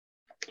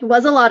It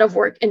was a lot of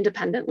work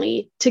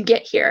independently to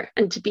get here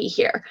and to be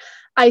here.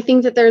 I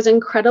think that there's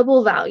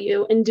incredible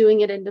value in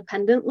doing it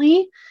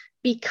independently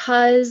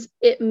because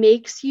it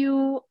makes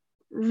you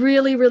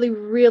really, really,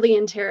 really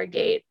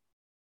interrogate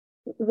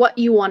what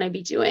you want to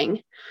be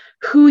doing,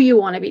 who you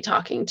want to be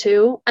talking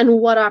to, and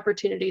what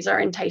opportunities are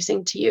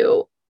enticing to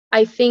you.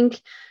 I think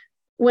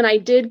when I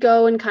did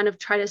go and kind of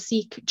try to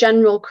seek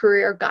general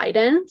career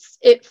guidance,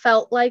 it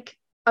felt like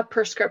a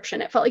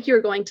prescription. It felt like you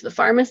were going to the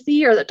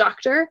pharmacy or the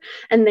doctor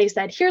and they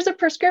said, here's a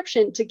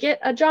prescription to get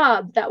a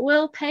job that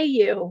will pay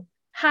you,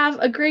 have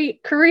a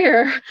great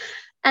career.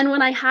 And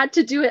when I had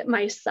to do it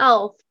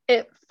myself,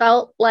 it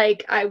felt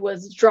like I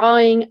was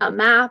drawing a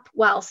map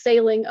while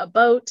sailing a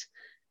boat.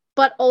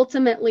 But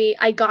ultimately,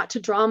 I got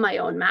to draw my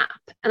own map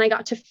and I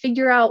got to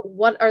figure out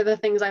what are the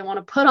things I want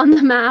to put on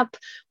the map,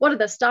 what are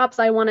the stops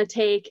I want to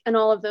take, and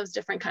all of those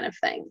different kind of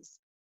things.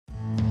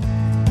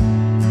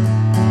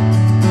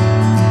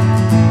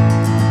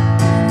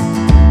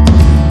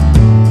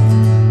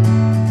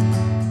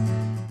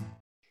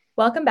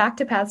 Welcome back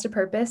to Paths to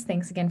Purpose.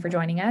 Thanks again for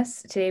joining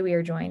us. Today we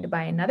are joined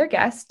by another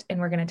guest, and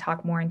we're going to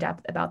talk more in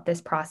depth about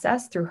this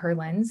process through her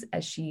lens,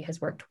 as she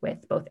has worked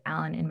with both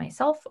Alan and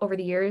myself over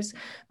the years.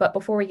 But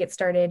before we get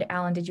started,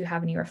 Alan, did you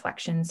have any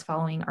reflections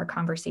following our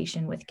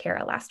conversation with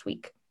Kara last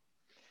week?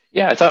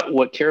 Yeah, I thought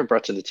what Kara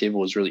brought to the table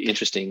was really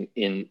interesting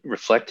in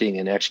reflecting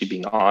and actually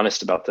being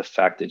honest about the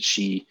fact that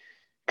she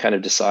kind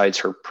of decides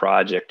her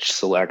project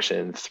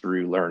selection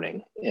through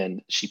learning,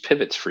 and she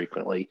pivots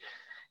frequently.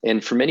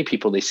 And for many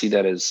people, they see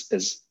that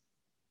as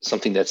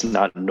something that's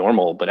not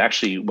normal, but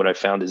actually what I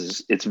found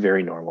is it's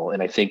very normal.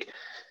 And I think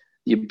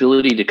the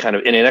ability to kind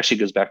of, and it actually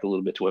goes back a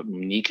little bit to what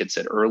Monique had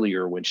said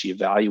earlier, when she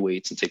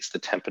evaluates and takes the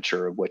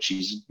temperature of what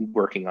she's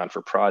working on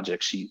for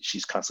projects,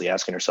 she's constantly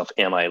asking herself,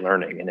 am I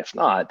learning? And if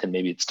not, then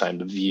maybe it's time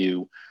to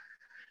view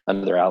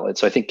another outlet.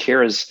 So I think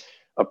Kara's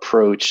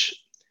approach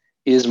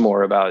is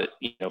more about,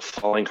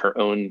 following her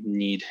own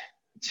need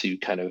to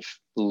kind of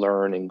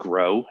learn and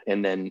grow.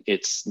 And then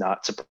it's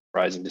not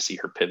surprising to see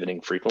her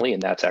pivoting frequently.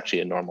 And that's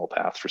actually a normal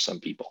path for some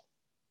people.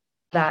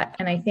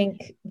 And I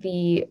think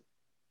the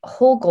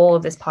whole goal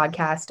of this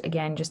podcast,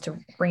 again, just to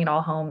bring it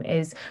all home,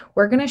 is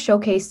we're going to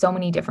showcase so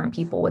many different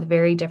people with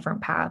very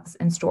different paths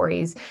and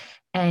stories.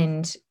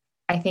 And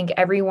I think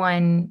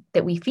everyone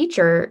that we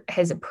feature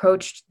has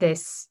approached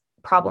this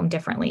problem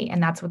differently.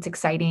 And that's what's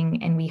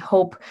exciting. And we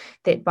hope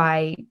that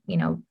by,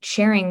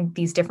 sharing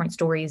these different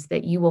stories,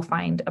 that you will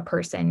find a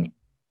person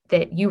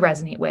that you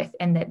resonate with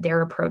and that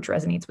their approach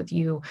resonates with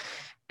you.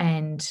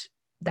 And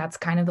that's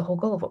kind of the whole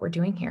goal of what we're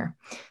doing here.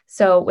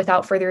 So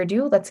without further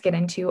ado, let's get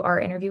into our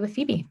interview with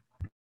Phoebe.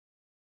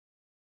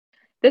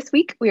 This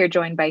week, we are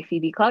joined by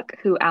Phoebe Cluck,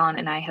 who Alan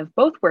and I have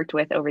both worked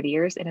with over the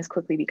years and has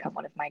quickly become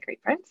one of my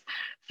great friends.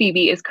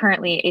 Phoebe is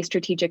currently a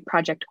strategic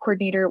project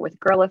coordinator with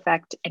Girl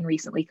Effect and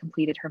recently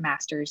completed her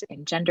master's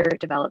in gender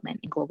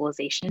development and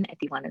globalization at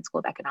the London School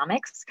of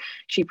Economics.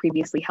 She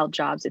previously held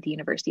jobs at the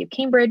University of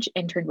Cambridge,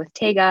 interned with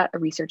TEGA, a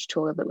research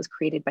tool that was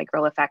created by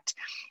Girl Effect,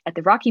 at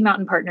the Rocky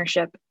Mountain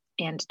Partnership,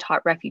 and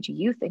taught refugee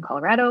youth in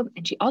Colorado.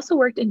 And she also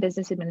worked in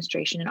business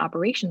administration and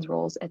operations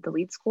roles at the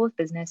Leeds School of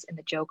Business and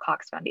the Joe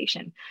Cox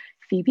Foundation.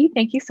 Phoebe,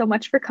 thank you so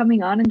much for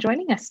coming on and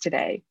joining us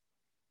today.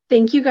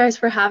 Thank you guys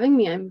for having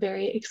me. I'm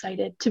very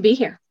excited to be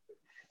here.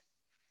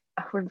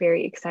 We're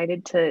very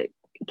excited to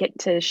get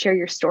to share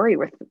your story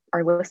with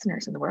our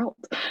listeners in the world.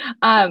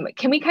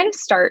 Can we kind of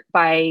start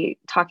by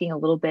talking a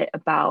little bit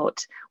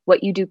about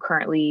what you do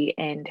currently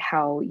and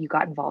how you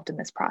got involved in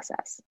this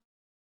process?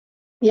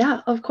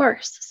 Yeah, of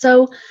course.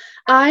 So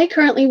I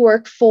currently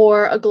work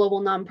for a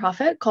global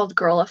nonprofit called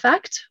Girl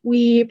Effect.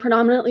 We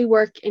predominantly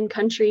work in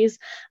countries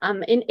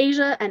in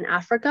Asia and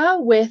Africa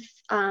with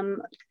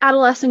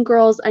adolescent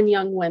girls and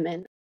young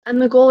women.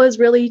 And the goal is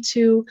really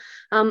to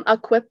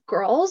equip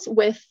girls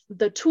with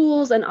the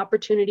tools and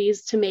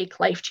opportunities to make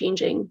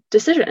life-changing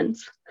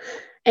decisions.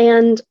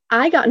 And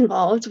I got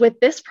involved with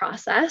this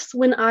process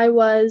when I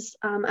was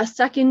a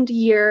second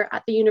year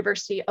at the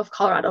University of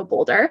Colorado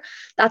Boulder.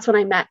 That's when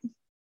I met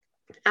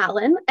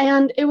Alan.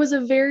 And it was a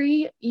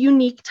very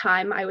unique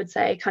time, I would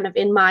say, kind of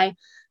in my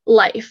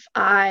life.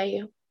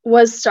 I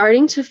was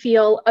starting to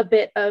feel a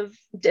bit of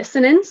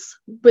dissonance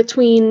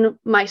between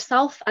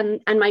myself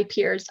and my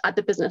peers at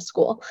the business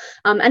school.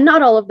 And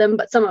not all of them,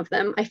 but some of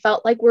them, I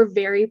felt like were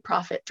very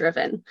profit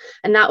driven.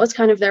 And that was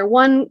kind of their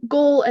one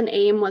goal and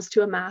aim, was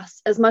to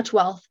amass as much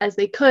wealth as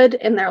they could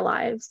in their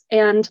lives.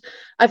 And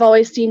I've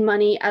always seen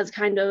money as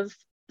kind of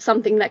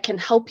something that can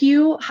help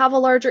you have a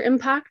larger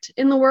impact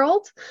in the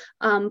world,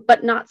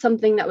 but not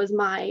something that was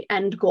my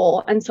end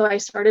goal. And so I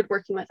started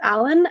working with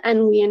Alan,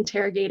 and we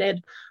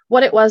interrogated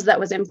what it was that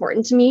was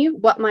important to me,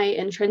 what my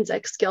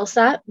intrinsic skill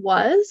set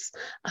was,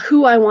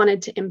 who I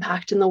wanted to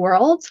impact in the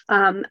world,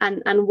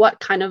 and what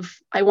kind of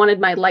I wanted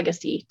my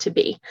legacy to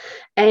be.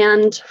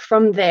 And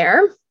from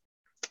there,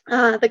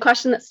 the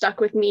question that stuck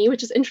with me,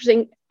 which is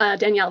interesting,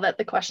 Danielle, that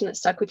the question that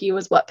stuck with you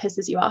was what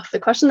pisses you off. The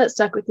question that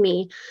stuck with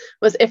me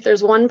was, if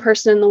there's one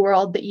person in the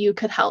world that you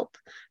could help,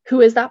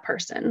 who is that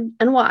person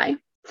and why?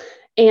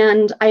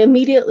 And I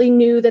immediately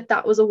knew that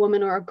that was a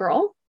woman or a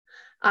girl.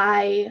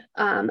 I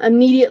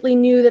immediately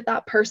knew that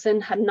that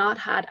person had not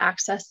had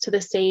access to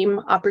the same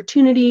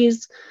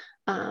opportunities,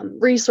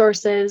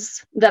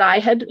 resources that I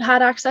had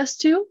had access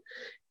to.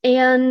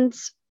 And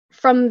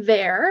from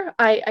there,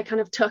 I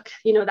kind of took,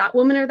 that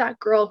woman or that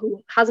girl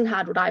who hasn't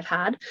had what I've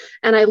had,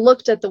 and I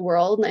looked at the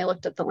world and I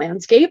looked at the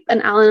landscape,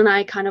 and Alan and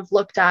I kind of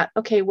looked at,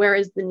 okay, where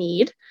is the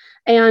need?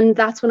 And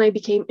that's when I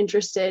became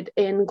interested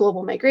in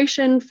global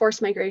migration,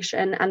 forced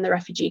migration, and the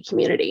refugee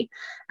community.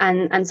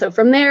 And so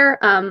from there,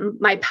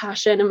 my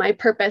passion and my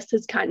purpose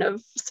has kind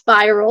of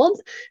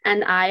spiraled,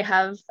 and I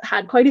have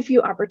had quite a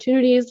few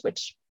opportunities,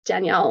 which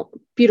Danielle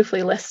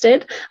beautifully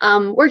listed,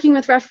 working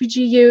with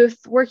refugee youth,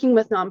 working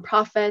with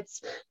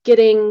nonprofits,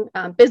 getting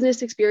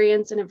business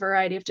experience in a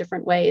variety of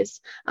different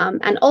ways,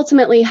 and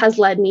ultimately has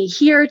led me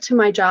here to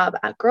my job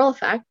at Girl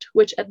Effect,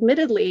 which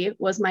admittedly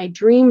was my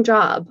dream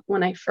job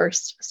when I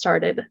first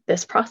started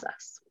this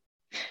process.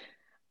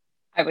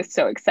 I was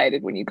so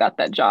excited when you got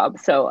that job.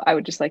 So I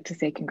would just like to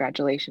say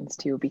congratulations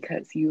to you,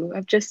 because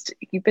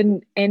you've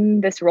been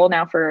in this role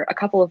now for a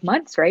couple of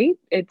months, right?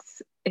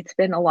 It's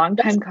been a long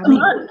time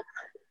coming.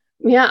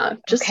 Yeah,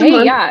 just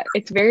okay. Yeah,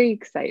 it's very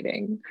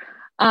exciting.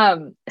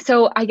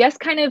 So I guess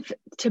kind of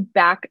to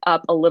back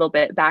up a little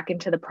bit back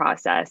into the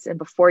process and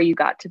before you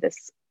got to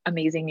this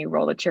amazing new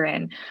role that you're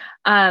in,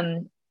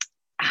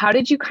 how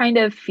did you kind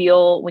of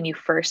feel when you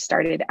first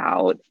started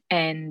out?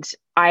 And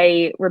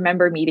I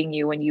remember meeting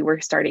you when you were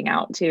starting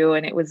out too,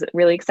 and it was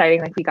really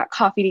exciting. Like, we got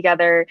coffee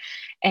together,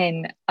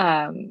 and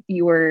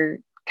you were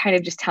kind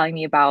of just telling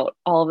me about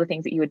all of the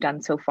things that you had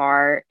done so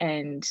far,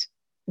 and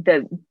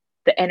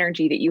the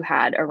energy that you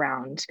had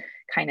around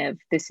kind of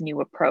this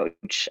new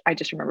approach. I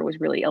just remember was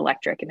really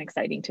electric and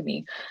exciting to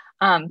me.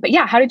 But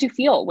yeah, how did you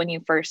feel when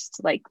you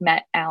first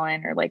met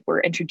Alan, or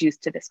were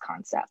introduced to this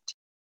concept?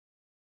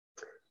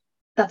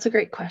 That's a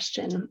great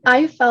question.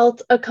 I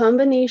felt a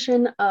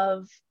combination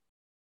of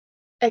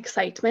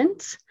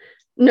excitement,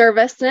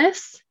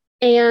 nervousness,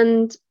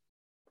 and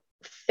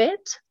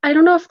fit. I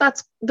don't know if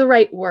that's the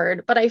right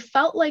word, but I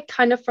felt like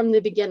kind of from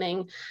the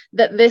beginning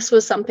that this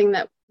was something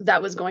that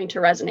was going to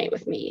resonate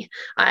with me.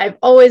 I've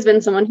always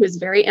been someone who's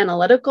very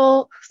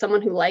analytical,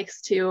 someone who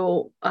likes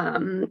to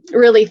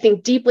really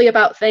think deeply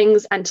about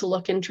things and to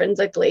look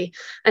intrinsically.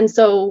 And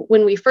so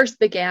when we first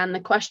began, the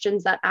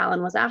questions that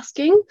Alan was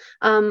asking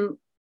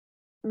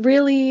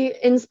really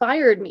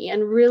inspired me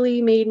and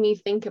really made me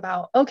think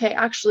about, okay,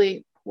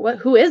 actually,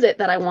 who is it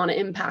that I want to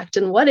impact,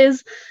 and what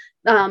is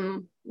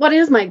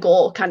my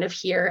goal kind of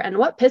here, and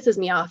what pisses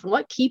me off, and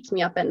what keeps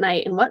me up at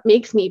night, and what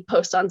makes me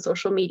post on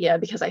social media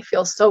because I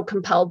feel so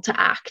compelled to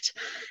act.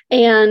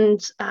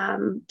 And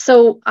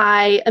so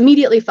I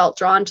immediately felt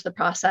drawn to the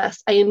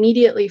process. I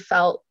immediately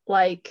felt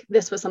like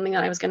this was something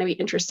that I was going to be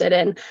interested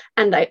in.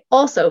 And I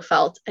also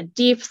felt a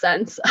deep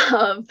sense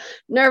of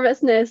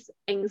nervousness,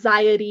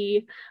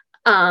 anxiety,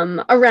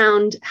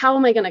 around how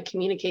am I going to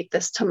communicate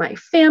this to my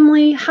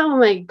family? How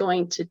am I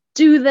going to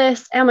do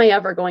this? Am I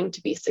ever going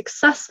to be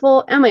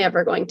successful? Am I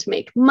ever going to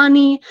make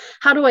money?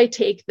 How do I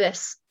take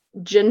this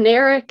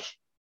generic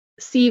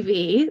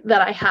CV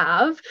that I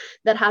have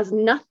that has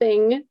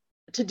nothing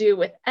to do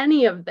with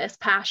any of this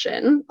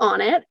passion on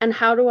it? And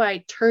how do I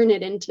turn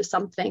it into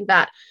something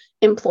that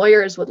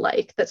employers would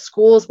like, that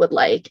schools would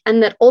like,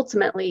 and that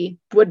ultimately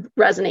would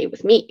resonate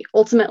with me,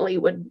 ultimately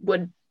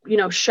would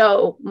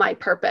show my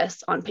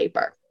purpose on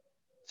paper.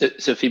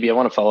 So Phoebe, I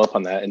want to follow up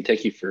on that, and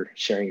thank you for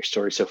sharing your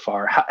story so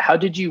far. How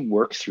did you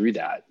work through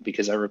that?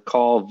 Because I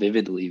recall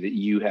vividly that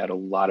you had a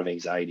lot of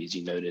anxieties,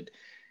 you noted,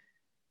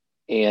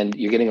 and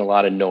you're getting a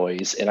lot of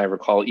noise. And I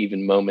recall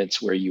even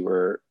moments where you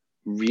were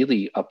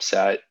really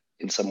upset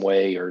in some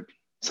way, or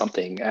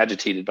something,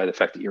 agitated by the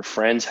fact that your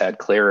friends had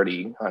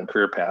clarity on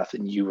career path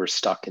and you were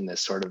stuck in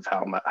this sort of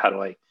how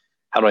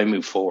do I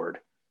move forward?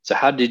 So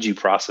how did you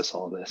process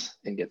all of this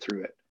and get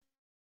through it?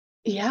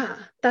 Yeah,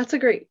 that's a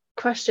great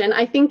question.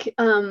 I think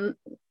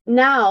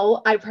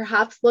now I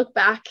perhaps look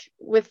back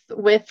with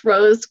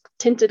rose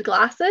tinted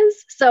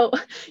glasses. So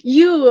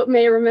you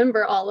may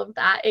remember all of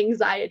that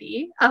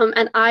anxiety.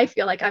 And I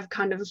feel like I've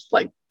kind of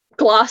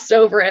glossed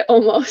over it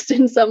almost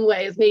in some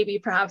ways, maybe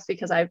perhaps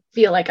because I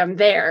feel like I'm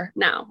there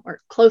now,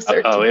 or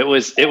closer.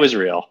 It was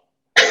real.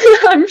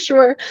 I'm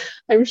sure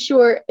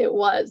it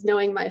was.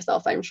 Knowing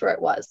myself, I'm sure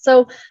it was.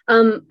 So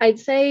I'd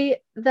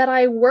say that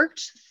I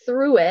worked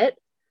through it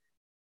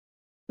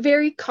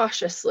very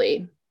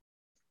cautiously.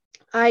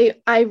 I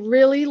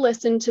really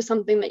listened to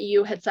something that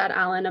you had said,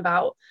 Alan,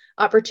 about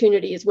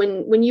opportunities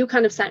when you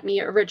kind of sent me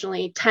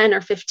originally 10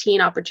 or 15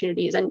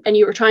 opportunities, and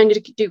you were trying to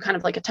do kind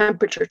of like a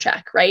temperature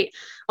check, right?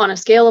 On a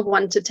scale of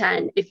 1 to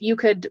 10, if you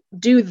could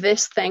do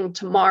this thing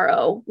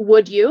tomorrow,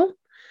 would you?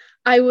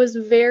 I was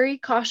very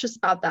cautious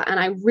about that. And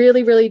I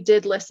really, really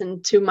did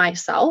listen to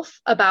myself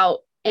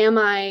about, am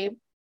I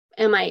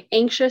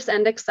anxious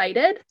and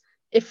excited?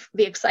 If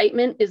the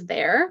excitement is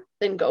there,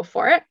 then go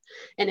for it.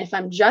 And if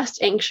I'm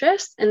just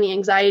anxious and the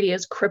anxiety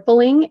is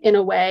crippling in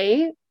a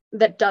way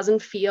that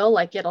doesn't feel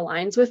like it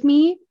aligns with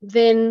me,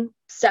 then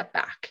step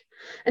back.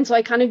 And so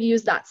I kind of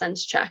used that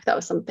sense check. That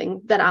was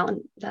something that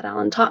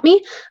Alan taught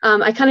me.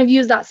 I kind of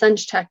used that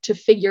sense check to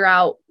figure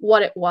out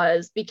what it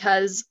was,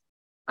 because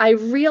I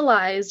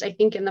realized, I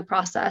think in the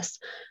process,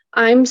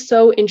 I'm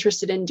so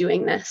interested in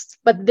doing this,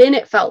 but then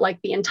it felt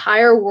like the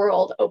entire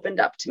world opened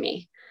up to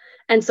me.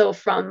 And so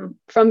from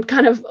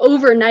kind of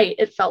overnight,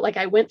 it felt like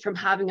I went from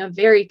having a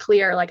very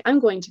clear, like, I'm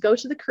going to go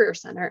to the Career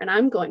Center and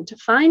I'm going to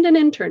find an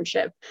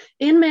internship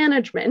in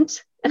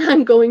management and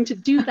I'm going to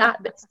do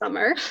that this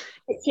summer.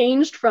 It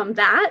changed from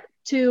that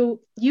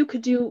to, you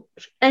could do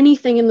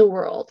anything in the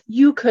world.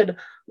 You could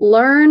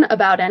learn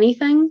about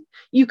anything.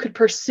 You could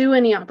pursue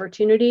any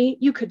opportunity.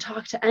 You could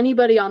talk to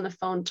anybody on the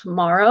phone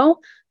tomorrow.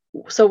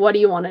 So what do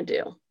you want to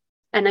do?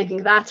 And I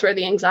think that's where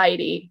the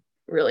anxiety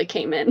really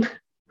came in.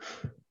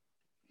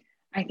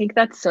 I think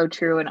that's so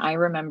true. And I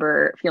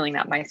remember feeling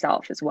that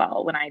myself as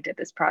well when I did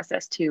this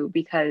process too,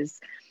 because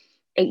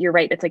you're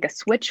right, it's like a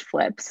switch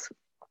flips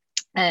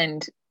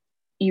and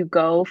you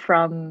go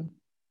from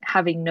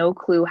having no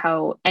clue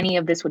how any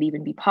of this would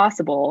even be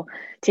possible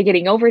to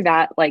getting over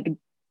that like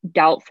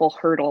doubtful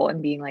hurdle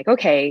and being like,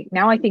 okay,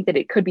 now I think that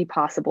it could be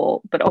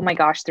possible, but oh my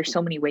gosh, there's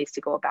so many ways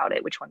to go about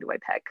it. Which one do I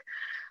pick?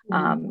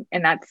 And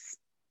that's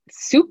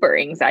super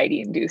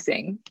anxiety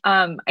inducing.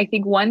 I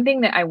think one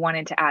thing that I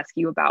wanted to ask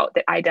you about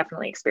that I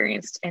definitely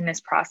experienced in this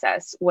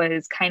process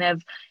was kind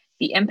of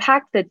the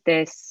impact that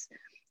this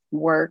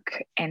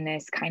work and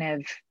this kind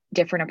of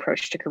different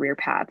approach to career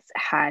paths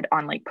had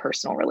on like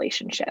personal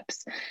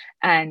relationships.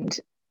 And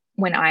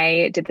when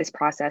I did this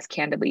process,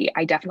 candidly,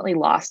 I definitely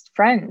lost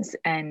friends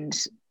and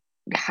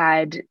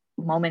had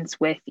moments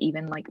with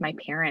even like my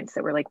parents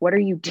that were like, what are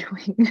you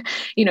doing?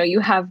 You know, you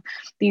have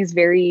these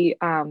very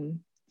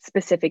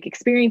specific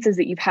experiences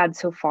that you've had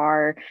so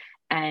far.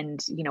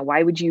 And, you know,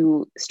 why would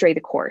you stray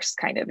the course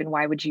kind of, and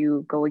why would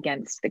you go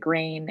against the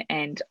grain?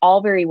 And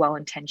all very well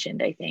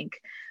intentioned, I think,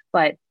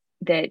 but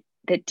that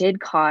did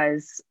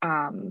cause,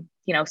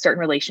 you know, certain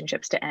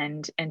relationships to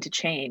end and to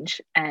change.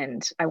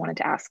 And I wanted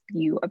to ask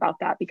you about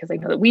that because I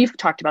know that we've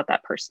talked about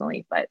that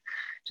personally, but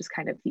just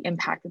kind of the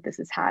impact that this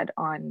has had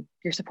on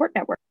your support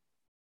network.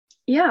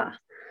 Yeah.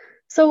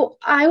 So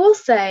I will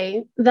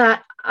say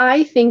that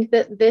I think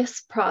that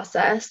this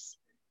process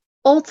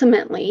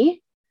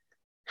ultimately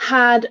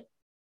had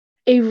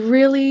a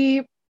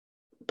really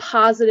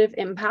positive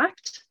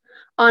impact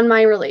on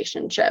my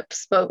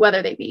relationships, but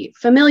whether they be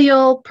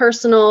familial,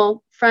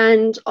 personal,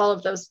 friend, all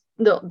of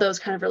those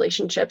kind of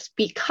relationships,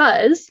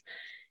 because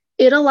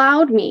it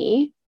allowed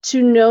me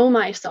to know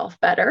myself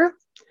better,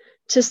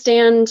 to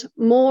stand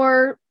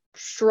more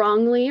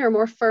strongly or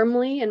more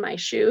firmly in my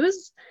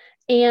shoes.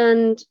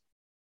 And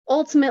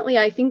ultimately,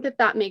 I think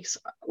that makes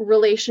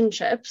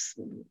relationships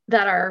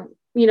that are,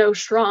 you know,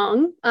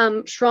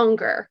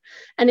 stronger.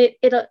 And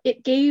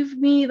it gave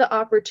me the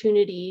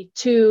opportunity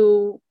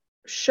to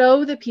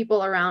show the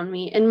people around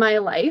me in my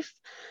life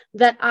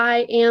that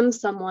I am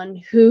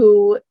someone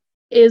who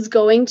is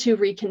going to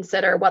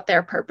reconsider what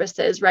their purpose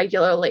is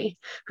regularly,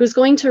 who's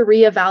going to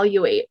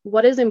reevaluate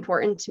what is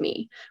important to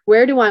me.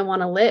 Where do I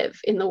want to live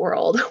in the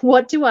world?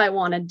 What do I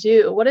want to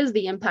do? What is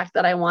the impact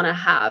that I want to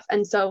have?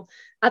 And so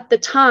at the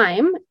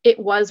time, it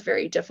was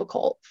very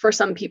difficult for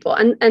some people.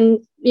 And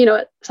you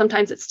know,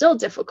 sometimes it's still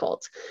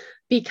difficult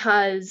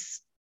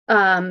because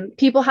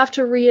people have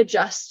to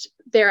readjust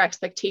their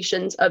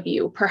expectations of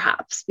you,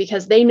 perhaps,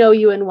 because they know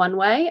you in one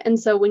way. And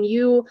so when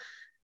you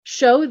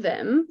show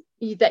them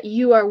that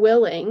you are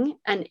willing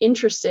and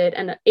interested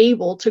and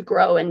able to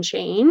grow and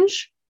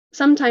change,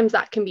 sometimes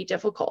that can be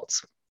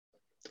difficult.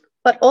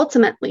 But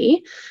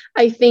ultimately,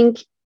 I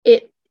think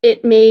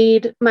it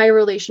made my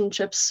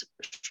relationships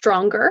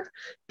stronger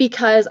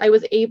because I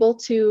was able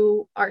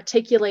to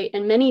articulate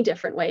in many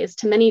different ways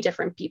to many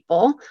different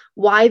people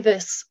why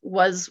this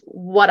was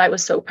what I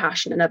was so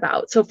passionate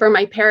about. So for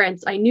my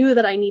parents, I knew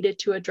that I needed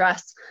to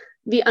address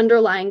the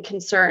underlying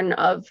concern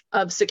of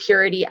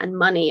security and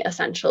money,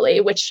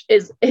 essentially, which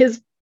is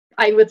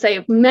I would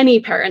say many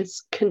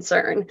parents'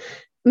 concern.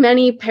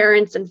 Many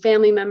parents and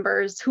family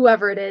members,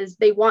 whoever it is,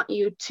 they want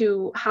you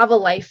to have a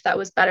life that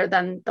was better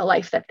than the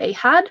life that they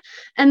had.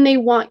 And they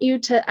want you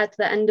to, at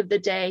the end of the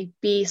day,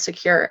 be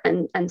secure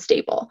and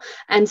stable.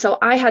 And so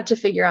I had to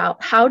figure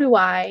out, how do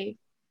I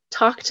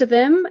talk to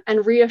them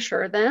and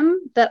reassure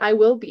them that I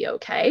will be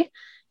okay?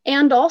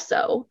 And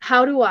also,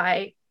 how do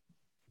I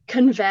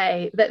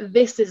convey that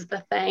this is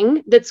the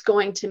thing that's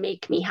going to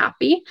make me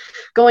happy,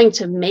 going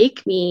to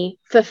make me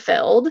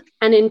fulfilled,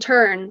 and in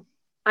turn,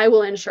 I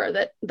will ensure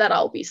that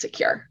I'll be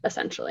secure,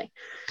 essentially.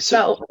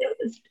 So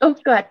go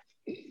ahead.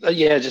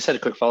 Yeah, I just had a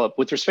quick follow-up.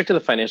 With respect to the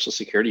financial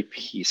security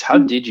piece, how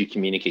did you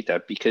communicate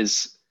that?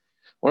 Because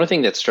one of the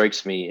things that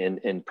strikes me,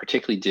 and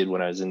particularly did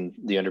when I was in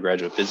the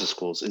undergraduate business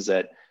schools, is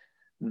that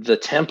the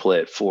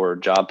template for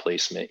job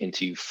placement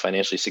into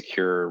financially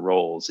secure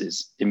roles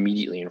is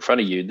immediately in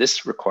front of you.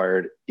 This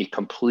required a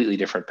completely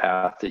different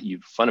path that you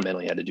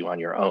fundamentally had to do on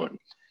your own.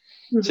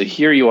 Mm-hmm. So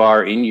here you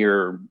are in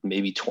your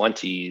maybe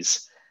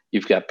 20s,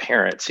 you've got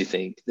parents who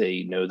think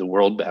they know the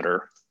world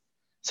better.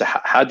 So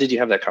how did you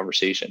have that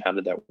conversation? How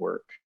did that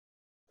work?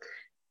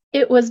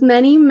 It was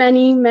many,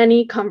 many,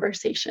 many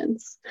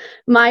conversations.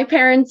 My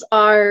parents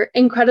are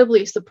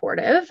incredibly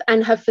supportive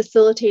and have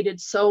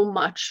facilitated so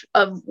much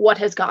of what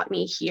has got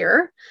me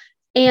here.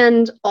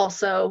 And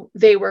also,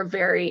 they were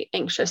very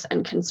anxious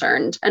and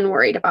concerned and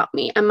worried about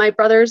me. And my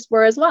brothers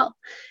were as well.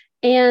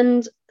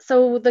 And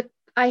so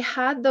I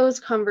had those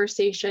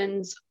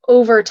conversations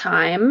over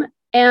time.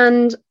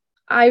 And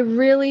I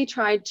really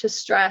tried to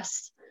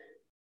stress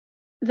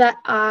that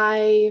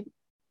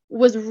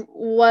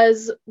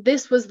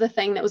this was the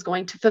thing that was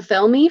going to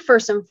fulfill me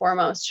first and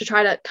foremost, to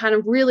try to kind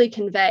of really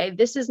convey,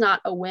 this is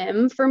not a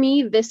whim for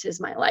me. This is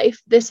my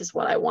life. This is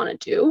what I want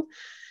to do.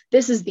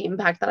 This is the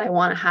impact that I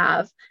want to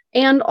have.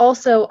 And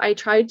also I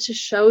tried to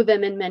show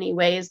them in many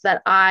ways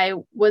that I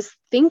was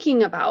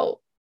thinking about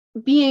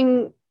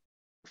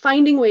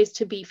finding ways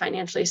to be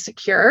financially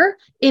secure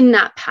in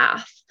that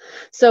path.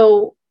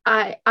 So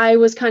I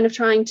was kind of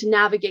trying to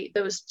navigate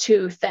those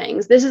two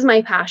things. This is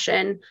my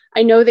passion.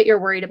 I know that you're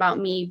worried about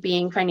me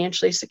being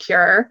financially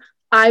secure.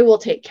 I will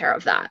take care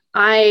of that.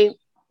 I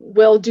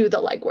will do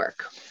the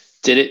legwork.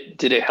 Did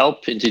it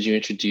help? And did you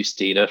introduce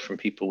data from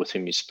people with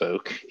whom you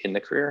spoke in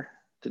the career?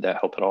 Did that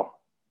help at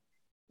all?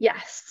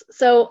 Yes.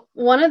 So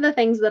one of the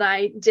things that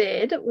I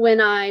did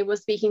when I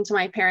was speaking to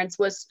my parents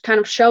was kind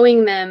of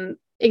showing them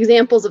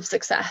examples of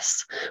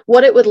success,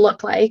 what it would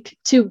look like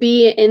to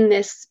be in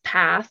this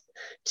path,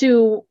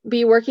 to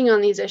be working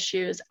on these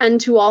issues, and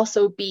to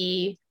also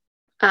be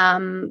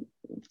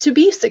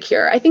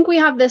secure. I think we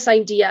have this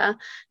idea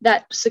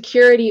that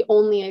security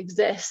only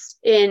exists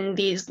in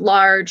these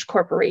large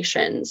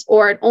corporations,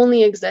 or it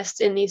only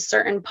exists in these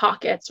certain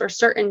pockets or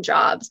certain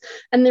jobs.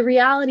 And the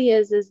reality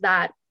is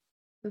that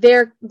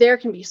there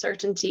can be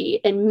certainty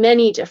in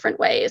many different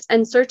ways,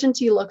 and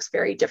certainty looks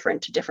very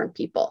different to different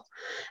people.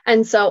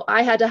 And so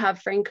I had to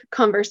have frank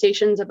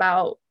conversations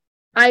about,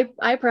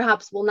 I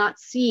perhaps will not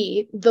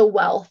see the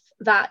wealth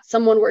that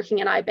someone working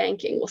in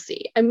iBanking will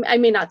see. I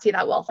may not see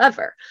that wealth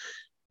ever,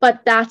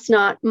 but that's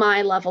not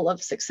my level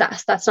of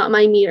success. That's not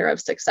my meter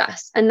of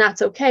success. And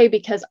that's okay,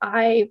 because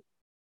I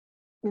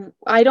don't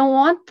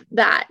want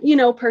that,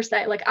 per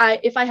se. Like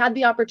if I had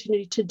the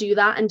opportunity to do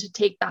that and to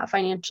take that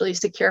financially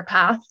secure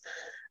path,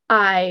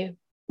 I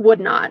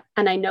would not.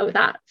 And I know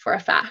that for a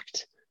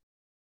fact.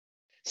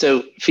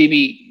 So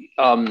Phoebe,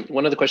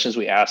 one of the questions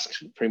we ask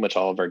pretty much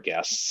all of our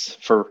guests,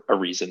 for a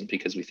reason,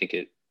 because we think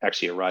it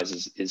actually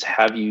arises, is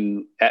at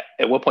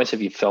what points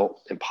have you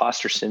felt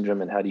imposter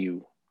syndrome, and how do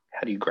you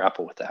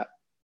grapple with that?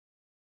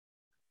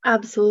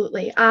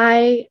 Absolutely.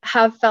 I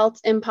have felt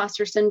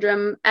imposter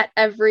syndrome at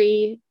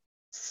every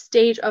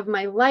stage of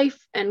my life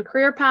and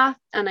career path,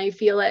 and I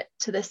feel it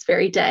to this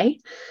very day.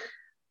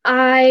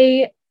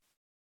 I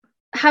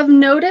have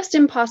noticed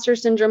imposter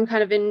syndrome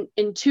kind of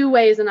in two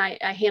ways, and I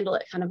handle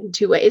it kind of in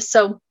two ways.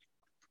 So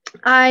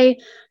I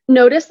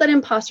notice that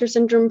imposter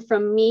syndrome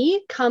from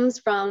me comes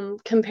from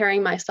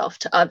comparing myself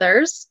to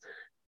others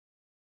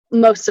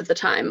most of the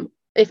time,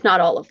 if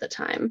not all of the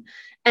time.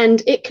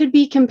 And it could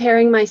be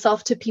comparing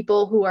myself to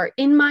people who are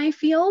in my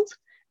field,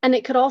 and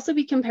it could also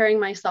be comparing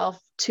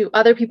myself to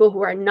other people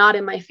who are not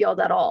in my field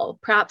at all,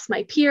 perhaps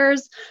my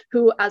peers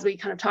who, as we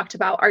kind of talked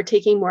about, are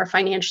taking more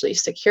financially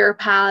secure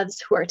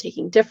paths, who are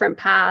taking different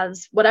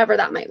paths, whatever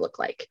that might look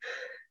like.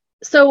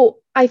 So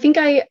I think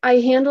I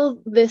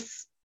handle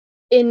this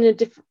in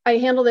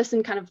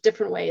kind of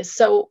different ways.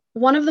 So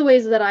one of the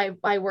ways that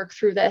I work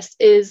through this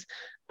is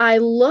I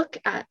look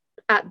at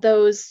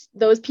those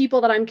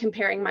people that I'm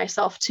comparing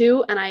myself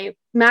to, and I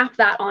map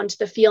that onto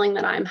the feeling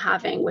that I'm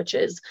having, which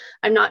is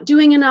I'm not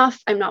doing enough,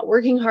 I'm not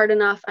working hard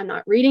enough, I'm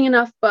not reading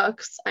enough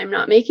books, I'm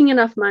not making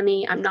enough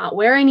money, I'm not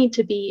where I need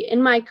to be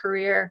in my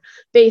career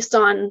based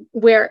on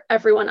where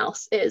everyone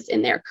else is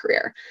in their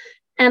career.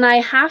 And I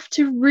have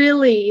to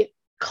really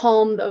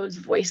calm those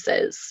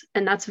voices.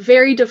 And that's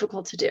very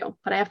difficult to do,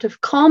 but I have to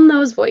calm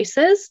those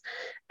voices,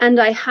 and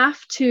I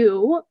have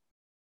to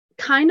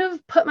kind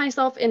of put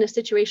myself in a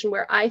situation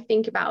where I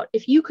think about,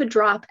 if you could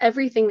drop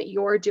everything that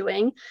you're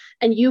doing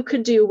and you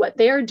could do what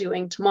they're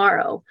doing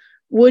tomorrow,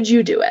 would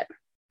you do it?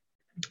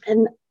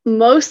 And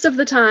most of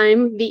the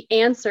time, the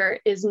answer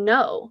is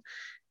no,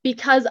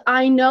 because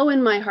I know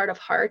in my heart of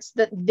hearts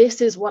that this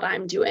is what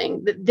I'm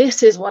doing, that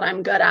this is what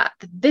I'm good at,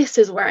 that this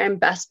is where I'm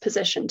best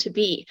positioned to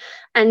be.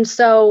 And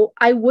so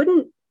I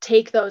wouldn't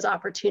take those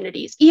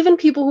opportunities. Even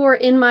people who are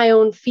in my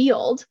own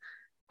field,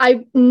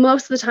 I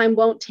most of the time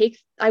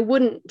I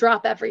wouldn't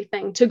drop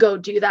everything to go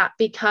do that,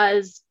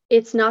 because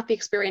it's not the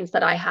experience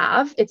that I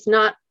have. It's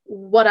not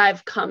what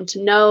I've come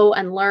to know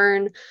and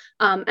learn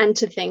and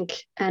to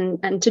think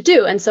and to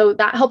do. And so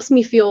that helps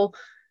me feel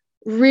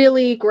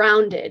really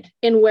grounded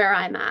in where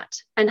I'm at,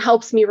 and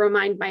helps me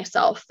remind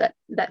myself that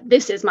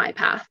this is my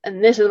path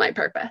and this is my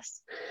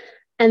purpose.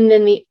 And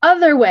then the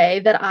other way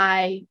that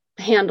I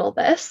handle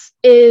this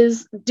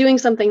is doing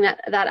something that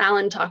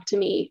Alan talked to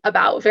me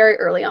about very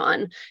early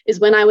on,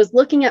 is when I was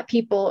looking at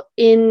people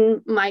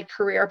in my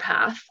career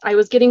path, I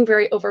was getting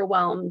very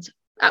overwhelmed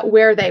at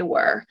where they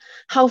were,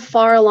 how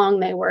far along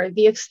they were,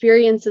 the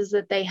experiences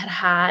that they had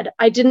had.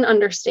 I didn't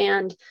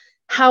understand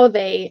how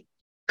they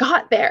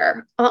got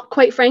there,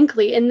 quite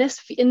frankly, in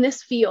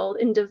this field,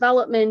 in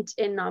development,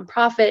 in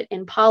nonprofit,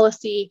 in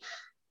policy,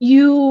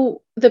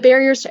 the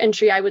barriers to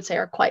entry, I would say,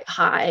 are quite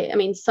high. I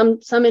mean, some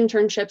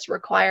internships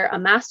require a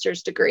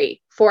master's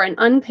degree for an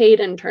unpaid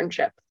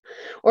internship,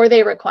 or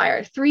they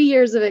require 3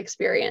 years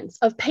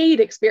of paid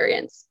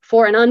experience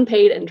for an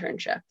unpaid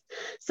internship.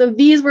 So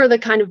these were the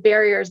kind of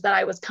barriers that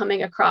I was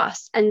coming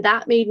across. And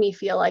that made me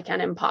feel like an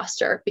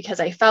imposter, because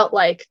I felt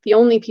like the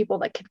only people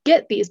that could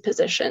get these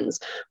positions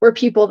were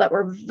people that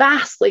were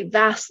vastly,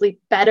 vastly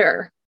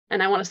better.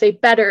 And I want to say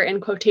better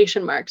in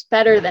quotation marks,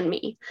 better than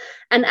me.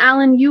 And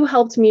Alan, you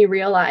helped me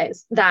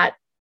realize that,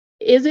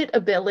 is it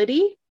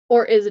ability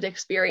or is it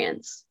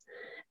experience?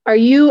 Are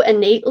you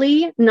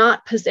innately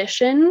not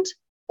positioned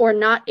or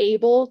not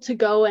able to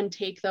go and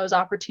take those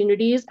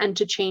opportunities and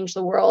to change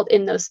the world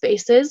in those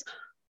spaces?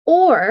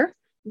 Or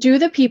do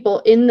the people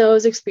in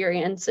those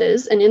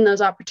experiences and in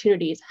those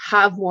opportunities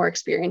have more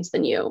experience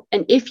than you?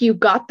 And if you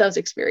got those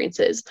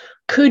experiences,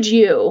 could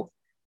you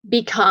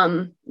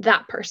become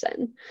that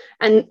person?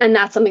 And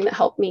that's something that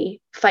helped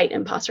me fight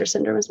imposter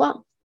syndrome as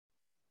well.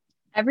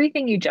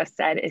 Everything you just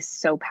said is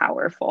so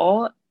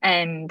powerful.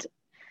 And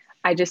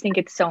I just think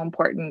it's so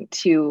important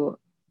to,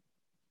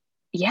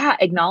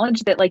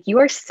 acknowledge that, like, you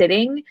are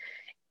sitting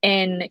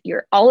in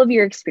all of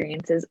your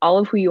experiences, all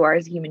of who you are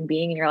as a human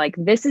being. And you're like,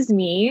 this is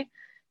me.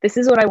 This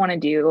is what I want to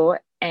do.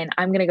 And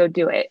I'm going to go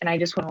do it. And I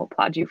just want to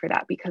applaud you for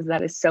that, because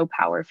that is so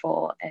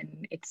powerful.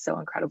 And it's so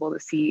incredible to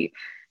see,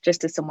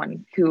 just as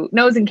someone who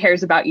knows and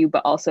cares about you,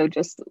 but also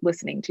just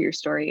listening to your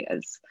story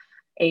as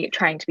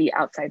trying to be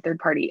outside third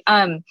party.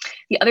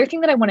 The other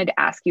thing that I wanted to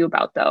ask you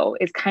about, though,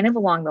 is kind of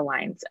along the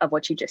lines of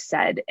what you just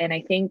said. And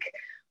I think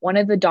one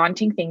of the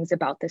daunting things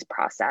about this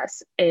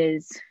process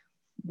is,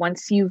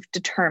 once you've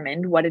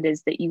determined what it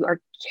is that you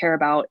care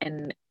about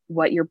and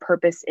what your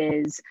purpose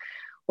is,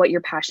 what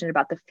you're passionate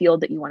about, the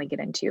field that you want to get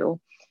into,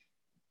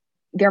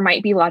 there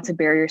might be lots of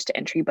barriers to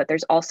entry, but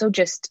there's also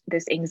just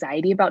this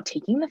anxiety about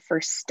taking the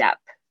first step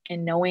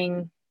and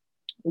knowing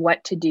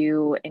what to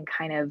do and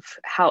kind of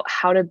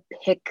how to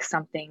pick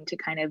something to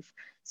kind of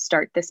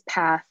start this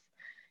path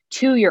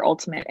to your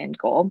ultimate end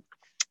goal.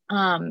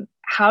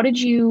 How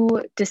did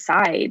you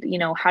decide,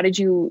 how did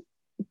you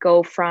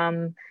go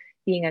from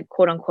being a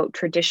quote unquote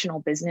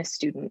traditional business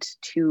student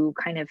to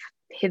kind of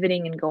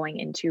pivoting and going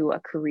into a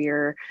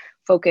career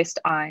focused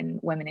on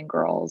women and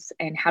girls?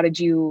 And how did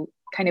you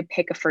kind of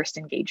pick a first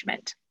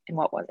engagement, and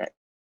what was it?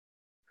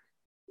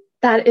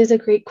 That is a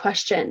great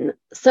question.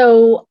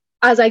 So,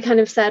 as I kind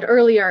of said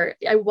earlier,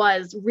 I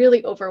was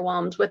really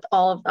overwhelmed with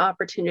all of the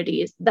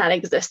opportunities that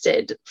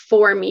existed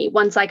for me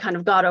once I kind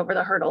of got over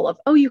the hurdle of,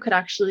 oh, you could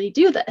actually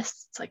do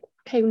this. It's like,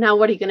 okay, now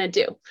what are you going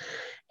to do?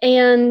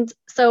 And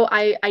so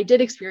I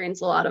did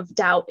experience a lot of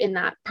doubt in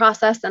that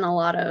process, and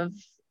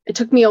it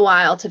took me a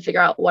while to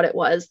figure out what it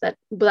was that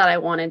I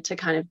wanted to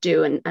kind of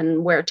do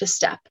and where to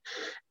step.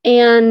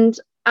 And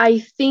I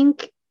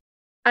think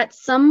at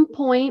some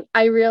point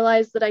I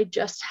realized that I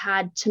just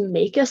had to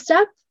make a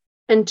step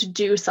and to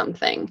do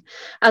something,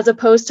 as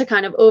opposed to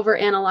kind of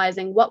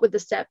overanalyzing what would the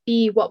step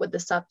be, what would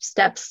the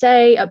step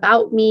say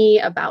about me,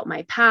 about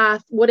my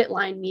path, would it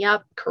line me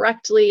up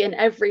correctly in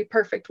every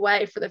perfect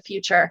way for the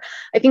future.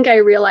 I think I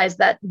realized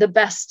that the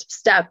best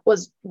step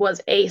was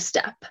a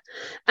step.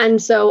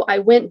 And so I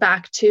went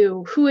back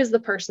to, who is the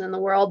person in the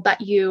world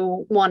that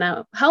you want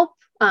to help,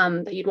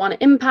 that you'd want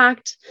to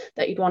impact,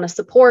 that you'd want to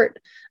support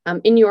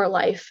in your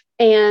life.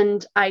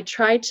 And I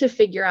tried to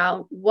figure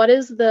out what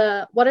are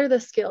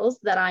the skills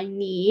that I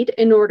need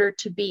in order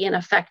to be an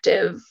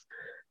effective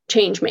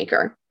change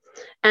maker.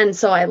 And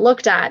so I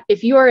looked at,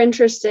 if you are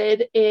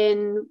interested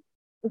in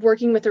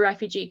working with the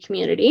refugee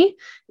community,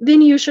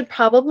 then you should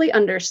probably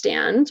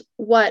understand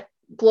what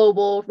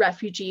global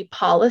refugee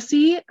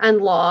policy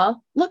and law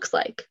looks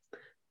like.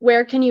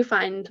 Where can you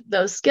find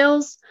those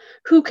skills?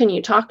 Who can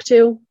you talk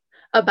to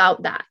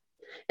about that?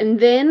 And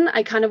then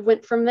I kind of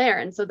went from there.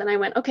 And so then I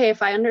went, okay,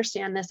 if I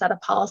understand this at a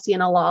policy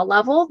and a law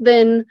level,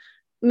 then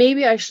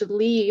maybe I should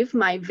leave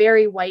my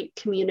very white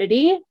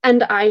community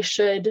and I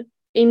should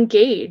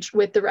engage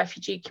with the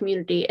refugee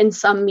community in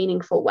some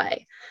meaningful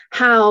way.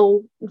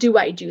 How do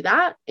I do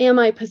that? Am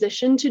I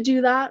positioned to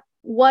do that?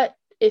 What,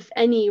 if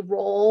any,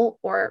 role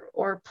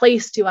or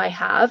place do I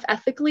have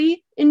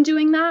ethically in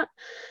doing that?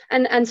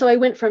 And so I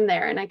went from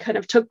there, and I kind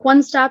of took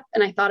one step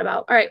and I thought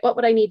about, all right, what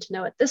would I need to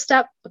know at this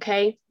step?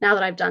 Okay, now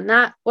that I've done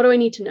that, what do I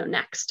need to know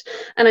next?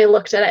 And I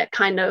looked at it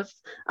kind of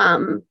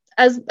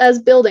as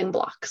building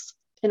blocks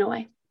in a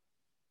way.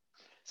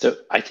 So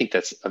I think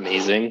that's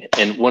amazing.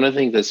 And one of the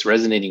things that's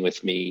resonating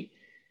with me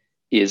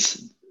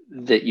is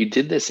that you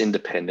did this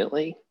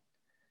independently.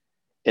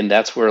 And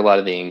that's where a lot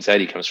of the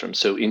anxiety comes from.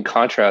 So in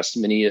contrast,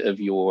 many of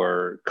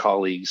your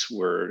colleagues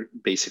were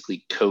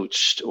basically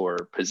coached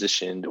or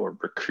positioned or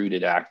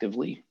recruited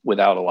actively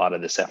without a lot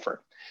of this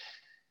effort.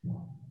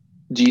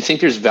 Do you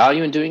think there's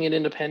value in doing it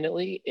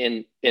independently?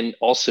 And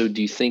also,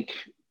 do you think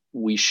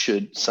we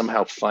should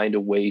somehow find a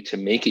way to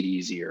make it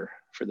easier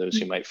for those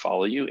who might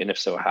follow you? And if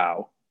so,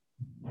 how?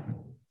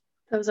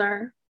 Those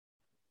are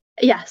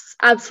Yes,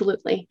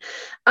 absolutely.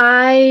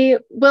 I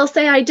will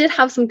say I did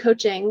have some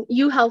coaching.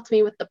 You helped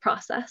me with the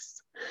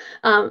process.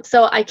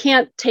 So I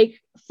can't take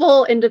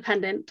full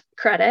independent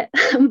credit,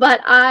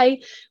 but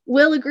I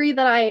will agree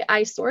that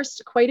I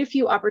sourced quite a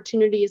few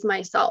opportunities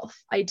myself.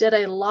 I did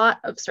a lot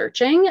of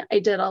searching. I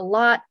did a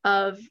lot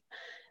of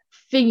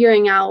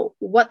figuring out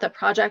what the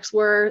projects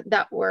were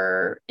that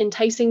were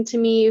enticing to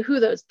me, who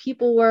those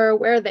people were,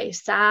 where they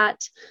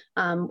sat,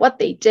 what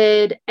they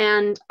did.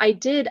 And I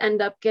did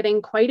end up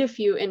getting quite a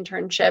few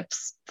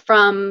internships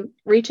from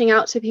reaching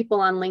out to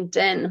people on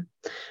LinkedIn,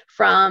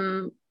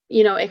 from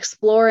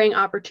exploring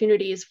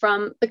opportunities.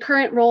 From the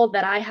current role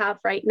that I have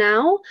right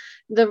now,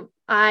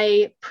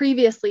 I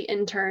previously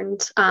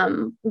interned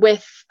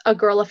with a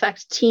Girl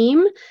Effect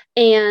team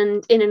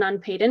and in an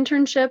unpaid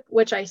internship,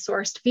 which I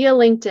sourced via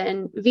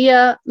LinkedIn,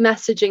 via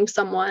messaging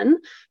someone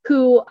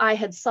who I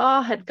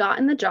had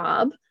gotten the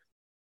job,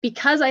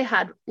 because I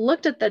had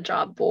looked at the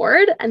job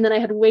board and then I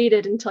had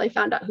waited until I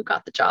found out who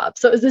got the job.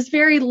 So it was this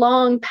very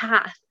long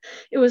path.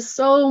 It was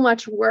so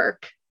much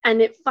work. And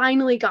it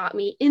finally got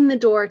me in the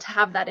door to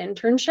have that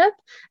internship.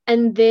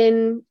 And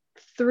then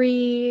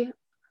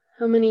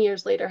how many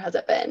years later has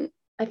it been?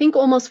 I think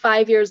almost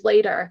 5 years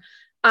later,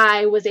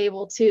 I was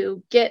able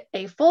to get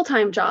a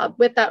full-time job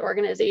with that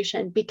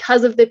organization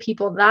because of the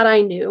people that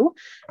I knew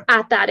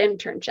at that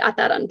internship, at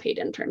that unpaid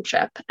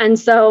internship. And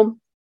so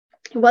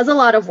it was a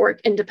lot of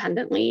work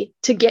independently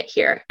to get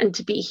here and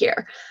to be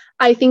here.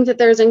 I think that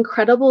there's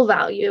incredible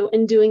value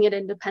in doing it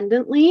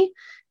independently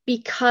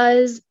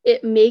because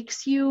it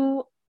makes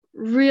you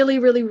really,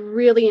 really,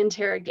 really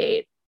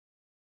interrogate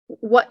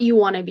what you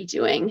want to be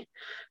doing,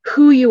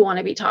 who you want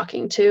to be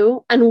talking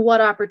to, and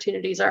what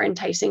opportunities are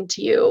enticing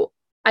to you.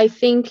 I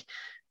think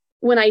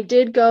when I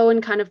did go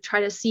and kind of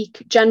try to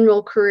seek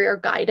general career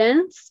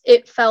guidance,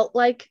 it felt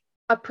like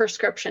a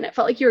prescription. It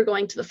felt like you were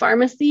going to the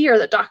pharmacy or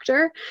the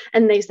doctor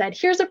and they said,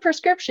 here's a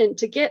prescription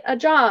to get a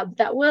job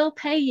that will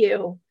pay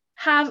you,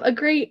 have a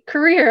great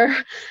career.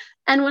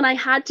 And when I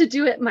had to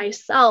do it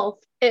myself,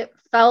 it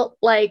felt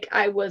like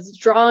I was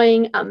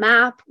drawing a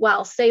map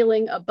while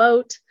sailing a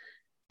boat.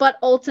 But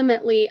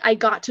ultimately, I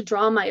got to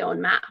draw my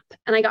own map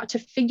and I got to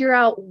figure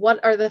out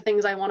what are the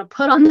things I want to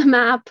put on the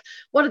map,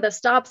 what are the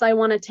stops I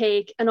want to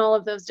take, and all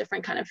of those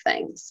different kind of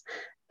things.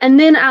 And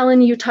then,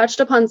 Alan, you touched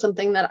upon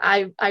something that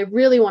I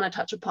really want to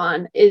touch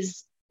upon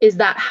is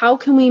that how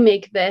can we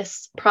make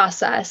this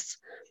process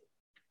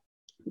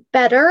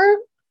better,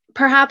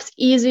 perhaps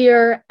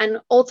easier, and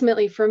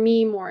ultimately for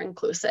me, more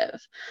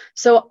inclusive.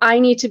 So I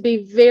need to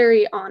be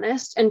very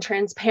honest and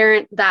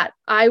transparent that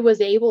I was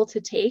able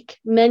to take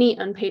many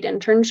unpaid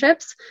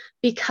internships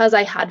because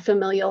I had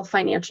familial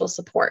financial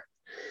support,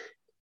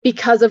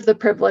 because of the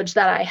privilege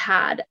that I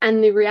had.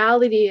 And the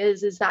reality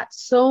is that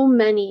so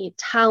many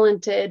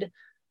talented,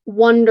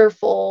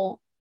 wonderful,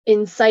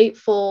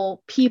 insightful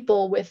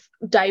people with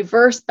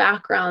diverse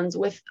backgrounds,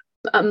 with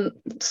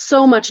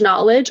so much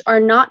knowledge are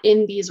not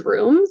in these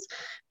rooms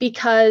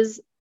because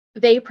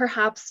they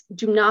perhaps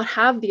do not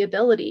have the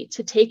ability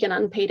to take an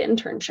unpaid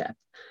internship,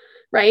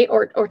 right?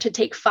 Or to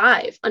take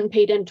 5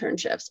 unpaid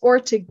internships or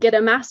to get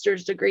a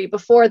master's degree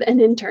before an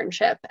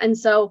internship. And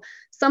so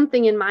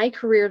something in my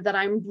career that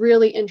I'm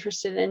really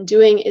interested in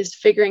doing is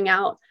figuring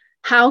out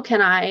how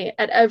can I,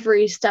 at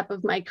every step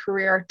of my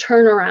career,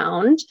 turn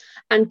around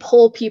and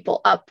pull people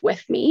up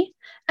with me?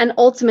 And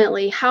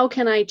ultimately, how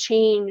can I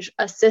change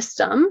a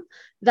system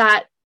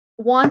that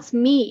wants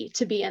me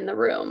to be in the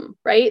room,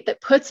 right? That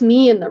puts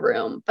me in the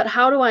room. But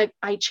how do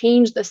I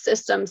change the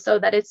system so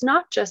that it's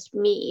not just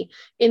me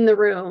in the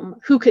room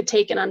who could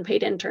take an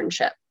unpaid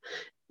internship?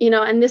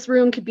 And this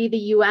room could be the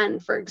UN,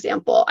 for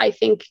example. I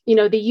think,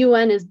 the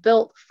UN is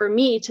built for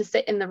me to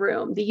sit in the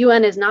room. The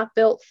UN is not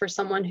built for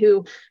someone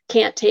who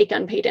can't take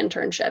unpaid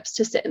internships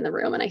to sit in the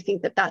room. And I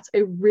think that that's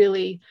a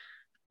really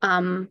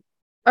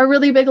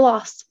big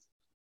loss.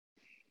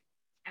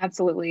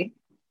 Absolutely.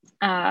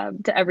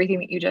 To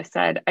everything that you just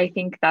said, I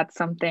think that's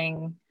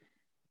something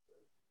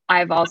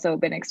I've also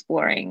been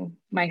exploring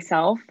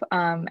myself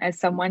as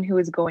someone who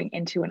is going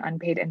into an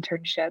unpaid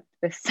internship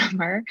this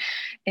summer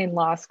in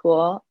law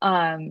school.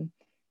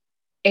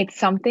 It's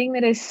something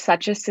that is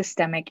such a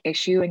systemic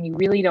issue, and you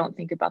really don't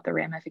think about the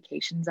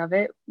ramifications of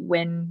it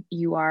when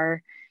you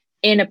are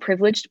in a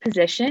privileged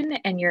position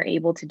and you're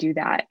able to do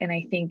that. And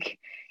I think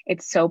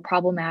it's so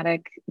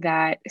problematic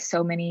that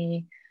so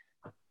many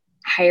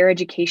higher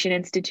education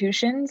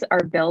institutions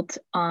are built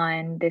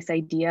on this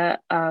idea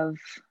of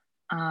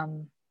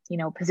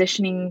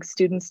positioning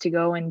students to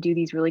go and do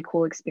these really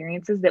cool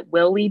experiences that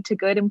will lead to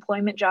good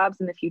employment jobs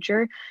in the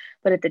future,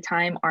 but at the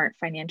time aren't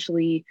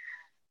financially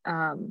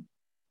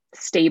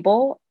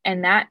stable.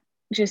 And that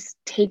just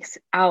takes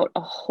out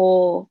a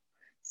whole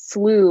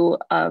slew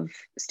of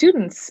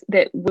students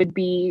that would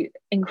be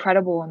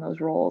incredible in those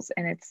roles.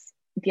 And it's,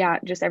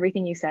 just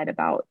everything you said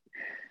about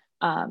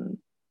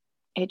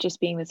it just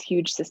being this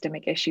huge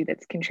systemic issue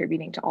that's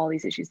contributing to all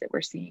these issues that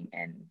we're seeing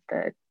in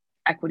the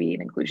equity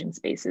and inclusion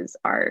spaces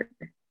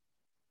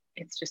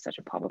it's just such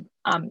a problem.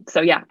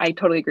 I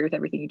totally agree with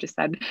everything you just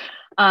said.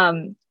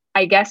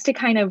 I guess to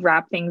kind of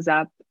wrap things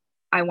up,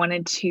 I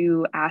wanted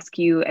to ask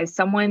you, as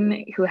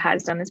someone who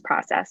has done this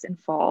process in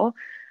full,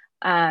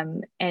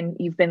 and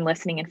you've been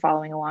listening and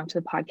following along to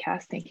the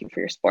podcast, thank you for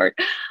your support.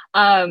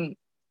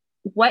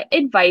 What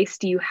advice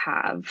do you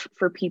have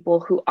for people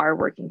who are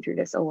working through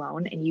this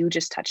alone? And you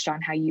just touched on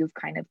how you've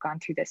kind of gone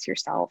through this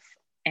yourself,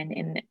 and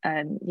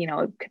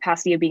in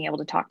capacity of being able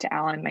to talk to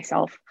Alan,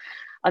 myself,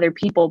 other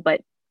people,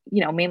 but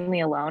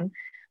mainly alone.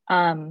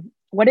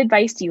 What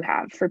advice do you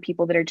have for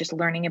people that are just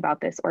learning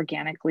about this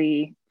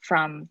organically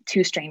from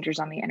two strangers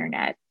on the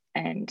internet?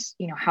 And,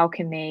 how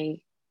can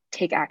they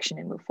take action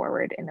and move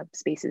forward in the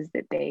spaces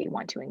that they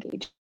want to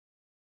engage?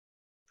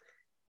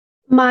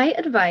 My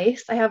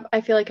advice,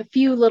 I feel like a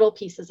few little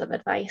pieces of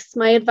advice.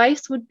 My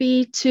advice would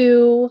be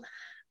to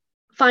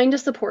find a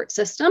support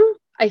system.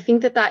 I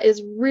think that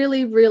is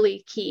really,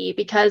 really key,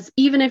 because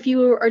even if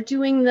you are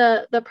doing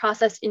the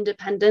process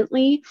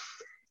independently,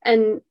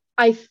 and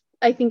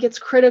I think it's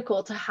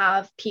critical to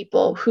have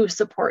people who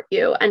support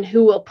you and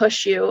who will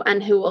push you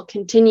and who will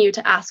continue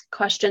to ask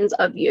questions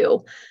of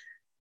you.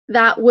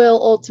 That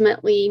will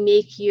ultimately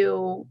make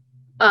you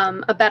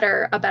a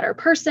better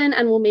person,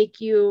 and will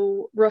make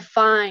you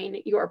refine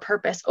your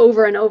purpose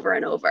over and over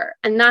and over.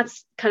 And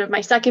that's kind of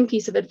my second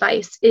piece of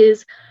advice,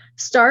 is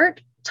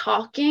start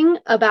talking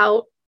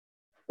about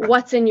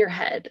what's in your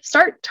head.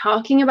 Start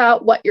talking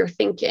about what you're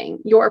thinking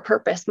your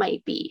purpose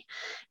might be.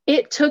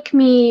 It took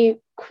me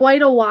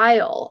quite a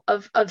while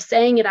of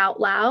saying it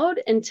out loud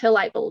until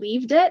I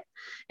believed it,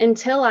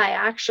 until I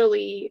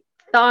actually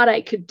thought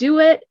I could do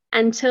it,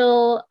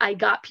 until I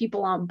got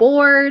people on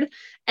board.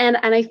 And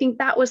I think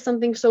that was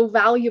something so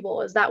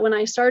valuable, is that when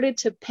I started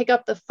to pick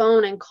up the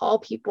phone and call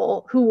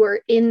people who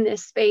were in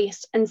this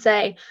space and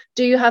say,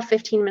 do you have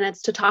 15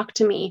 minutes to talk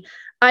to me?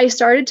 I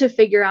started to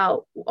figure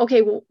out,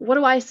 okay, well, what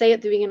do I say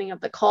at the beginning of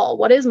the call?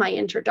 What is my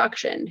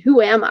introduction? Who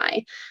am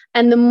I?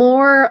 And the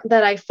more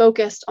that I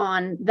focused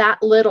on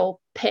that little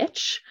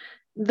pitch,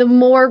 the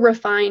more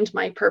refined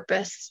my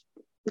purpose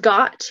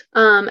got.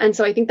 And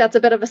so I think that's a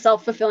bit of a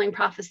self-fulfilling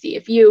prophecy.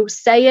 If you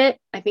say it,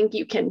 I think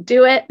you can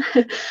do it.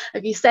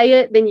 If you say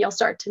it, then you'll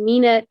start to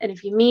mean it. And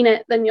if you mean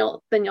it, then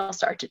you'll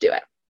start to do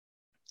it.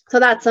 So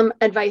that's some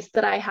advice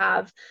that I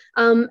have.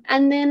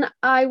 And then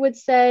I would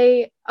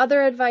say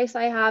other advice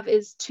I have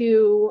is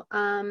to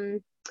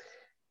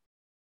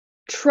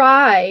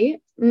try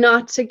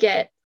not to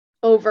get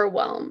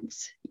overwhelmed.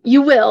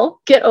 You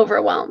will get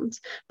overwhelmed,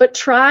 but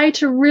try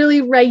to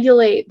really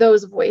regulate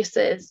those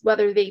voices,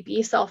 whether they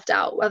be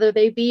self-doubt, whether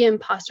they be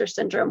imposter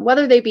syndrome,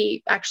 whether they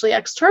be actually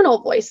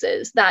external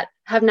voices that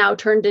have now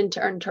turned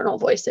into internal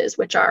voices,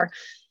 which are,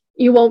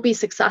 you won't be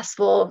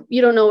successful,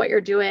 you don't know what you're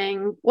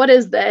doing, what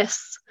is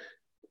this?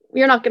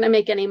 You're not going to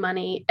make any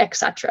money,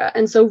 etc.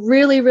 And so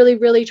really, really,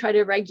 really try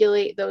to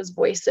regulate those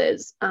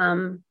voices,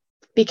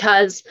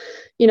 because,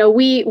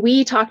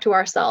 we talk to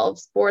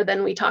ourselves more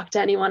than we talk to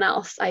anyone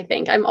else. I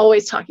think I'm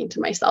always talking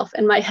to myself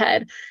in my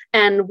head,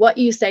 and what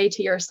you say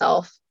to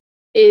yourself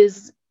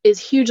is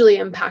hugely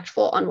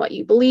impactful on what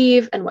you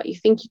believe and what you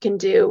think you can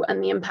do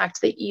and the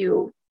impact that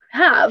you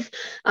have.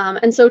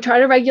 And so try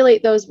to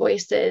regulate those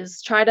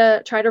voices, try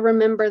to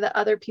remember that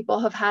other people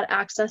have had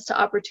access to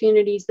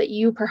opportunities that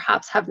you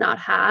perhaps have not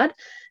had.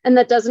 And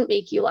that doesn't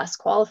make you less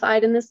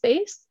qualified in this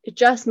space. It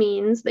just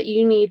means that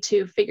you need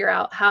to figure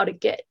out how to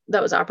get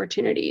those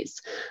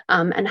opportunities,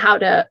 and how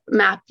to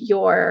map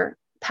your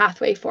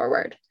pathway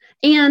forward.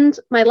 And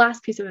my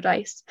last piece of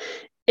advice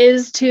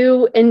is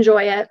to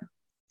enjoy it.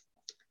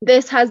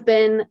 This has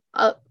been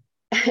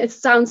it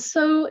sounds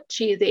so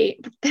cheesy,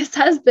 but this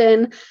has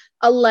been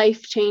a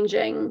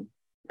life-changing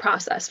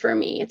process for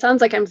me. It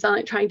sounds like I'm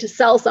trying to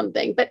sell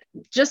something, but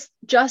just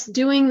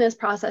doing this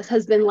process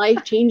has been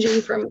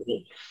life-changing for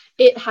me.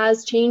 It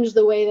has changed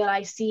the way that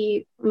I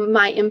see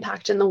my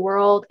impact in the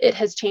world. It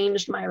has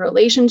changed my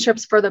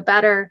relationships for the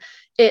better.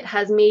 It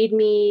has made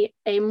me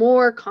a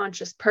more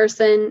conscious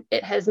person.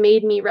 It has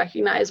made me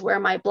recognize where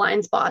my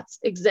blind spots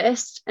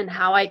exist and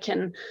how I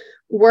can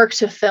work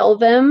to fill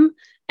them.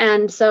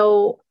 And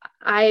so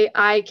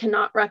I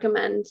cannot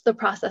recommend the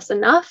process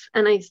enough,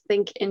 and I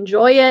think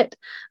enjoy it.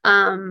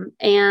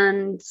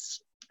 And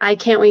I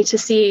can't wait to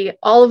see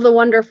all of the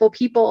wonderful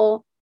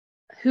people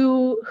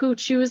who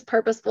choose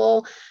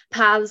purposeful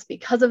paths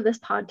because of this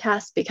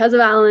podcast, because of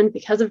Alan,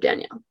 because of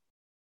Danielle.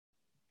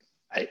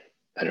 I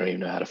don't even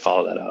know how to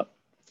follow that up.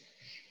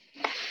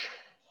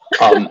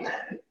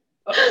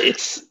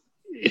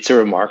 It's a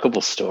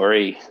remarkable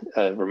story,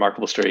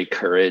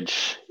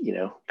 courage,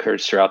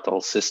 courage throughout the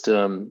whole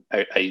system.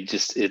 I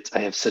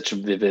have such a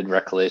vivid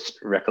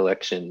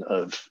recollection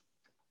of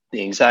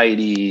the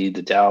anxiety,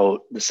 the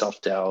doubt, the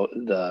self-doubt,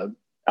 the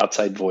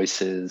outside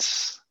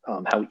voices,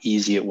 how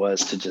easy it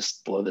was to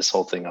just blow this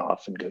whole thing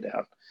off and go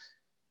down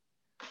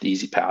the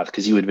easy path,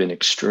 because you would have been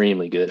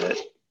extremely good at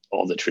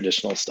all the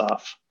traditional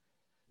stuff.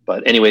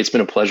 But anyway, it's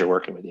been a pleasure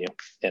working with you.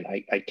 And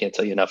I can't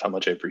tell you enough how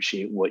much I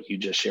appreciate what you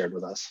just shared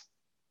with us.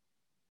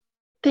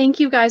 Thank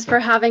you guys for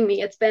having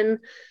me. It's been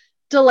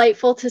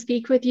delightful to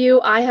speak with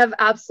you. I have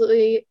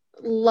absolutely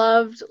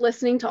loved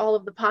listening to all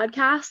of the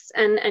podcasts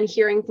and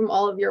hearing from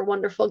all of your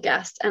wonderful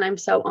guests. And I'm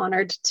so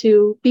honored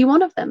to be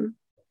one of them.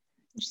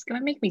 Just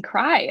gonna make me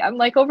cry. I'm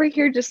like over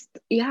here just,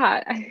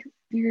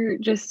 you're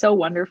just so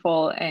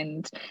wonderful.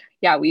 And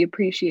yeah, we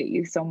appreciate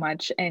you so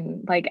much.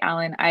 And like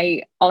Alan,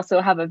 I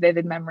also have a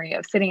vivid memory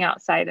of sitting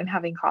outside and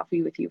having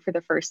coffee with you for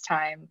the first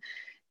time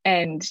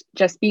and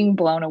just being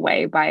blown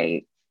away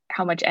by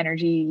how much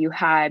energy you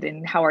had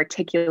and how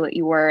articulate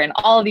you were. And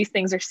all of these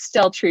things are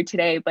still true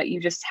today, but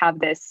you just have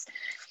this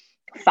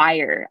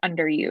fire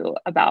under you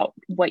about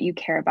what you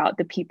care about,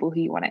 the people who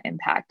you want to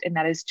impact. And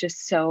that is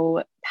just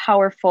so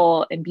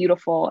powerful and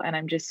beautiful. And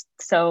I'm just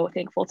so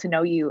thankful to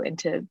know you and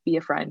to be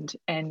a friend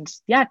and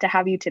to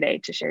have you today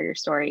to share your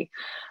story.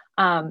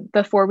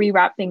 Before we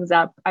wrap things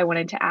up, I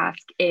wanted to ask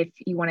if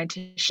you wanted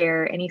to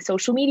share any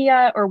social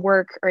media or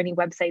work or any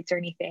websites or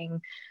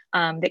anything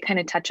that kind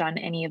of touch on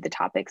any of the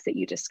topics that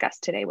you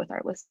discussed today with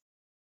our listeners.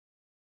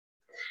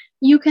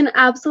 You can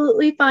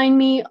absolutely find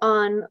me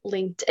on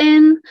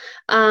LinkedIn,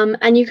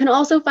 and you can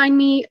also find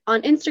me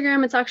on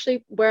Instagram. It's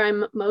actually where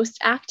I'm most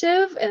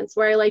active. And it's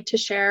where I like to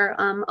share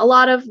a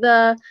lot of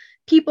the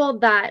people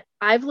that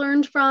I've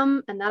learned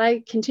from and that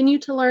I continue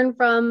to learn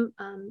from.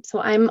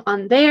 So I'm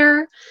on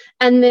there.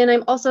 And then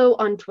I'm also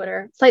on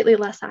Twitter, slightly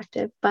less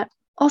active, but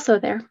also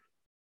there.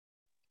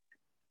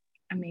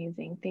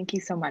 Amazing. Thank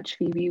you so much,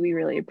 Phoebe. We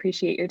really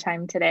appreciate your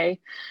time today.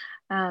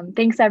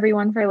 Thanks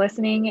everyone for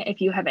listening.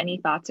 If you have any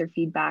thoughts or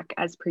feedback,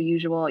 as per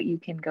usual, you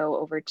can go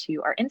over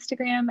to our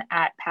Instagram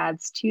at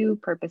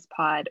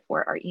paths2purposepod,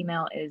 or our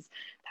email is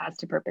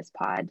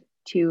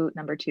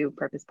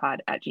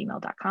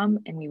paths2purposepod2purposepod@gmail.com.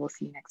 And we will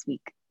see you next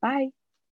week. Bye.